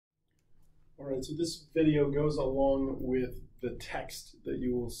All right, so this video goes along with the text that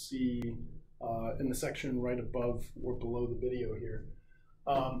you will see in the section right above or below the video here.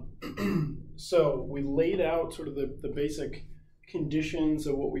 So we laid out sort of the basic conditions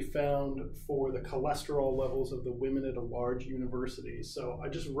of what we found for the cholesterol levels of the women at a large university. So I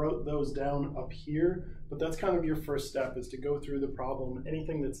just wrote those down up here, but that's kind of your first step, is to go through the problem.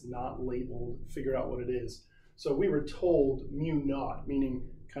 Anything that's not labeled, figure out what it is. So we were told mu naught, meaning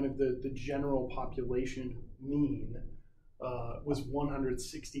kind of the general population mean, was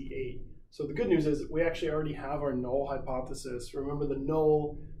 168. So the good news is we actually already have our null hypothesis. Remember, the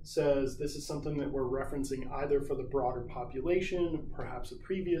null says this is something that we're referencing either for the broader population, perhaps a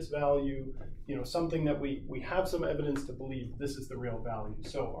previous value, something that we have some evidence to believe this is the real value.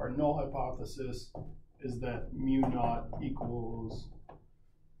 So our null hypothesis is that mu naught equals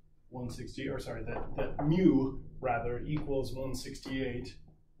 160, or sorry, that mu rather equals 168,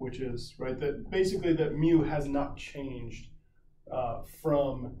 which is right, that basically that mu has not changed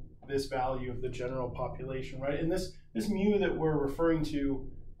from this value of the general population, right? And this mu that we're referring to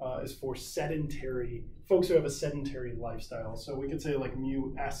is for sedentary folks who have a sedentary lifestyle. So we could say like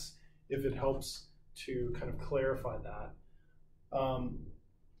mu s if it helps to kind of clarify that.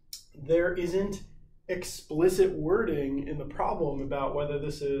 There isn't explicit wording in the problem about whether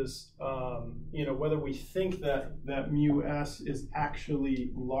this is, whether we think that mu s is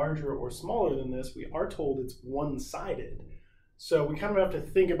actually larger or smaller than this. We are told it's one-sided. So we kind of have to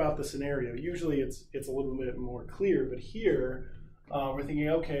think about the scenario. Usually it's a little bit more clear, but here we're thinking,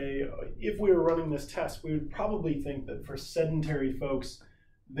 okay, if we were running this test, we would probably think that for sedentary folks,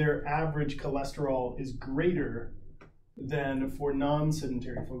 their average cholesterol is greater than for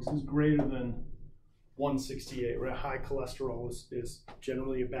non-sedentary folks, is greater than 168, right? High cholesterol is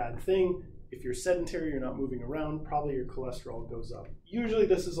generally a bad thing. If you're sedentary, you're not moving around, probably your cholesterol goes up. Usually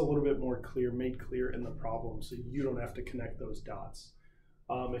this is a little bit more clear, made clear in the problem, so you don't have to connect those dots.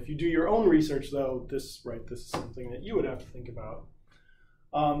 If you do your own research though, this is something that you would have to think about.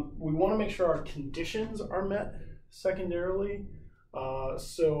 We want to make sure our conditions are met secondarily.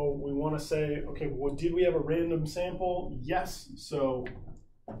 So we want to say, okay, well, did we have a random sample? Yes. So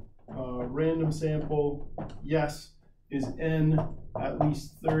random sample, yes. Is n at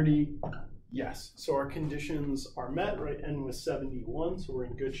least 30? Yes. So our conditions are met, right? N was 71, so we're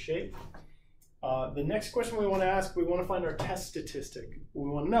in good shape. The next question we want to ask, we want to find our test statistic. We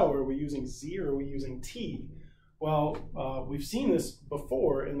want to know, are we using Z or are we using T? Well, we've seen this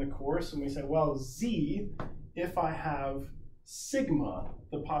before in the course, and we say, well, Z, if I have sigma,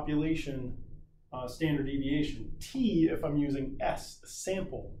 the population standard deviation, T, if I'm using S, the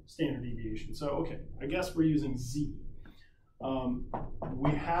sample standard deviation. So, okay, I guess we're using Z.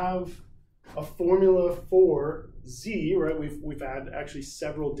 We have a formula for Z, right? We've had actually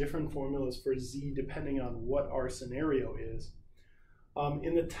several different formulas for Z depending on what our scenario is.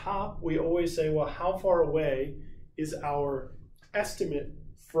 In the top, we always say, well, how far away is our estimate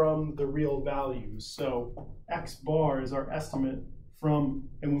from the real values? So X bar is our estimate from,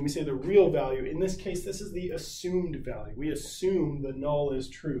 and when we say the real value, in this case, this is the assumed value. We assume the null is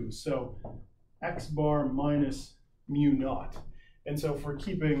true. So X bar minus mu naught. And so if we're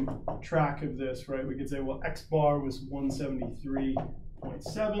keeping track of this, right, we could say, well, X bar was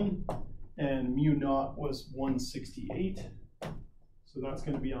 173.7 and mu naught was 168. So that's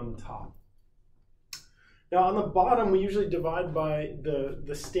going to be on the top. Now on the bottom, we usually divide by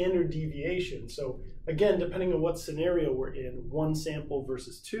the standard deviation. So again, depending on what scenario we're in, one sample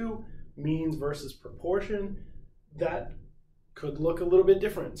versus two, means versus proportion, that could look a little bit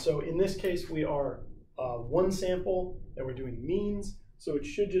different. So in this case, we are one sample and we're doing means. So it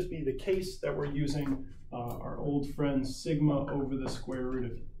should just be the case that we're using our old friend sigma over the square root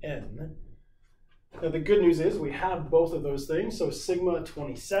of n. Now the good news is we have both of those things. So sigma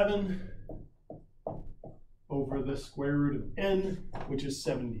 27 over the square root of n, which is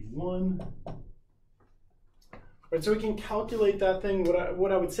 71. Right, so we can calculate that thing.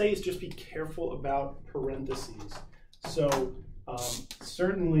 What I would say is just be careful about parentheses. So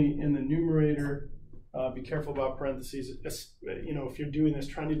certainly in the numerator, be careful about parentheses. If you're doing this,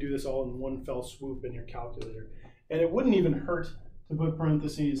 trying to do this all in one fell swoop in your calculator. And it wouldn't even hurt to put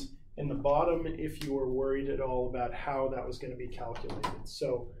parentheses in the bottom if you were worried at all about how that was going to be calculated.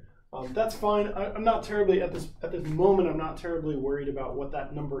 So that's fine. I'm not terribly, at this moment, I'm not terribly worried about what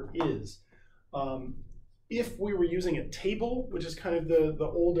that number is. If we were using a table, which is kind of the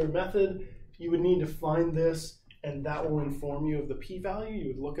older method, you would need to find this, and that will inform you of the p-value. You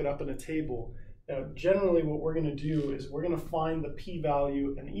would look it up in a table. Now, generally, what we're going to do is we're going to find the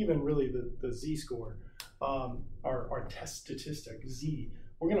p-value and even really the z-score, our test statistic, z.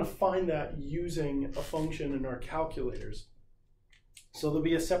 we're going to find that using a function in our calculators. So there'll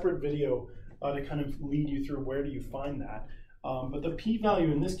be a separate video to kind of lead you through where do you find that. But the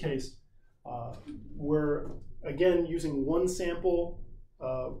p-value in this case, we're again using one sample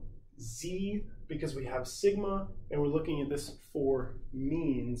z because we have sigma, and we're looking at this for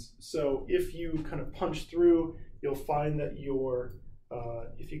means. So if you kind of punch through, you'll find that your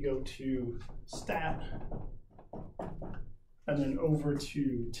if you go to stat and then over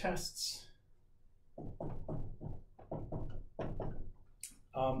to tests,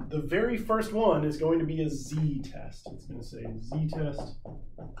 the very first one is going to be a z-test. It's going to say z-test,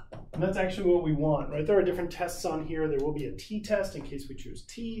 and that's actually what we want, right? There are different tests on here. There will be a t-test in case we choose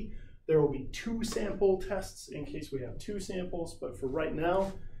t. There will be 2 sample tests in case we have 2 samples, but for right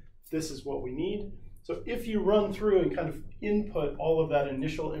now, this is what we need. So if you run through and kind of input all of that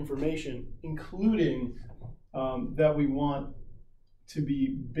initial information, including that we want to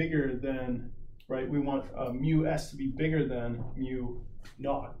be bigger than, right? We want mu s to be bigger than mu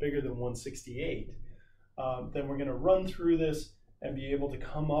naught, bigger than 168. Then we're going to run through this and be able to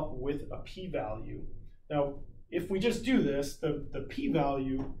come up with a p-value. Now, if we just do this, the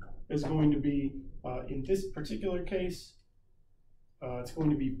p-value is going to be, in this particular case, it's going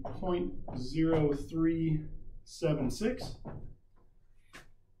to be 0.0376.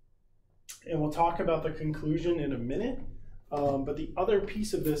 And we'll talk about the conclusion in a minute. But the other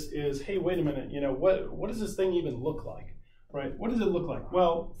piece of this is, hey, wait a minute, you know, what does this thing even look like, right? What does it look like?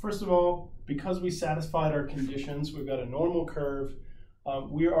 Well, first of all, because we satisfied our conditions, we've got a normal curve.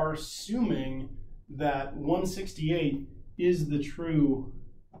 We are assuming that 168 is the true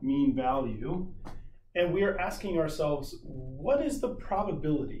mean value. And we are asking ourselves, what is the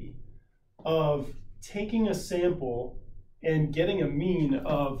probability of taking a sample and getting a mean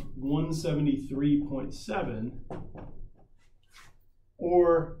of 173.7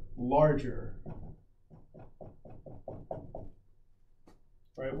 or larger?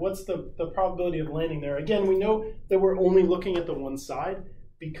 Right? What's the probability of landing there? Again, we know that we're only looking at the one side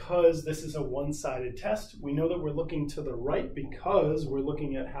because this is a one-sided test. We know that we're looking to the right because we're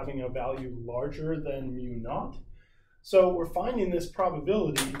looking at having a value larger than mu naught. So we're finding this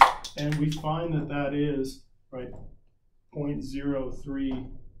probability, and we find that that is, right,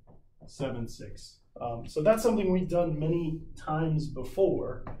 0.0376. So that's something we've done many times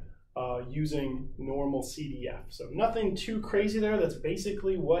before using normal CDF. So nothing too crazy there. That's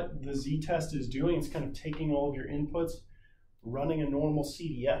basically what the z-test is doing. It's kind of taking all of your inputs, running a normal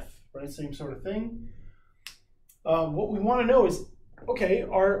CDF, right? Same sort of thing. What we want to know is, okay,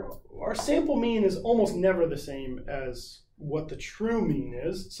 our sample mean is almost never the same as what the true mean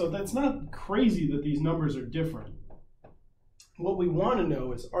is, so that's not crazy that these numbers are different. What we want to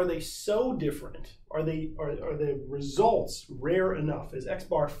know is, are they so different? Are the results rare enough? Is x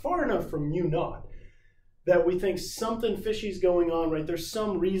bar far enough from mu naught that we think something fishy is going on, right? There's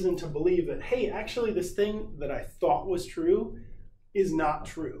some reason to believe that, hey, actually this thing that I thought was true is not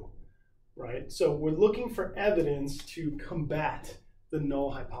true, right? So we're looking for evidence to combat the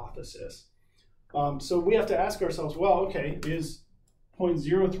null hypothesis. So we have to ask ourselves, well, okay, is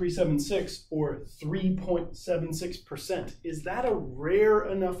 0.0376 or 3.76%, is that a rare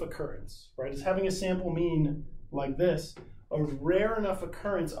enough occurrence, right? Is having a sample mean like this a rare enough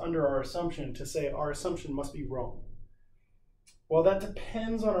occurrence under our assumption to say our assumption must be wrong? Well, that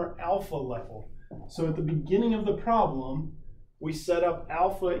depends on our alpha level. So at the beginning of the problem, we set up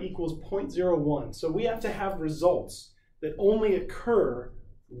alpha equals 0.01. So we have to have results that only occur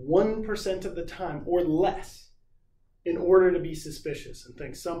 1% of the time or less in order to be suspicious and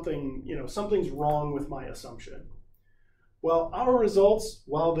think something, you know, something's wrong with my assumption. Well, our results,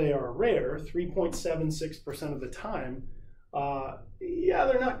 while they are rare, 3.76% of the time, yeah,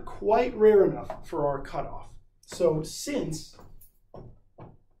 they're not quite rare enough for our cutoff. So since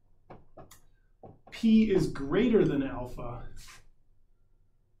p is greater than alpha,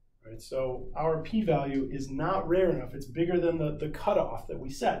 right, so our p-value is not rare enough. It's bigger than the cutoff that we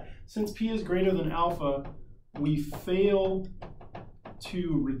set. Since p is greater than alpha, we fail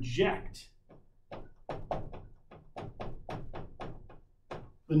to reject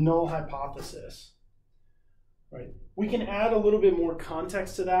the null hypothesis. Right. We can add a little bit more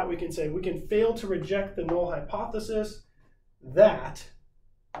context to that. We can say we can fail to reject the null hypothesis that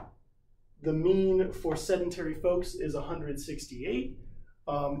the mean for sedentary folks is 168.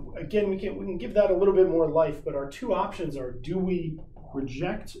 Again, we can give that a little bit more life, but our two options are, do we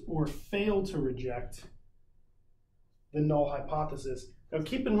reject or fail to reject the null hypothesis? Now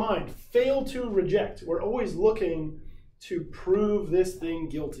keep in mind, fail to reject. We're always looking to prove this thing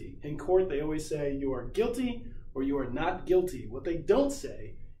guilty. In court, they always say you are guilty or you are not guilty. What they don't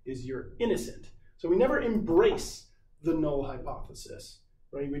say is you're innocent. So we never embrace the null hypothesis,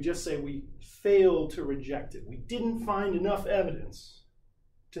 right? We just say we failed to reject it. We didn't find enough evidence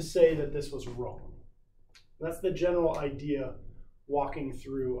to say that this was wrong. That's the general idea walking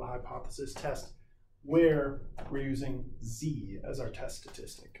through a hypothesis test where we're using Z as our test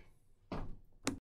statistic.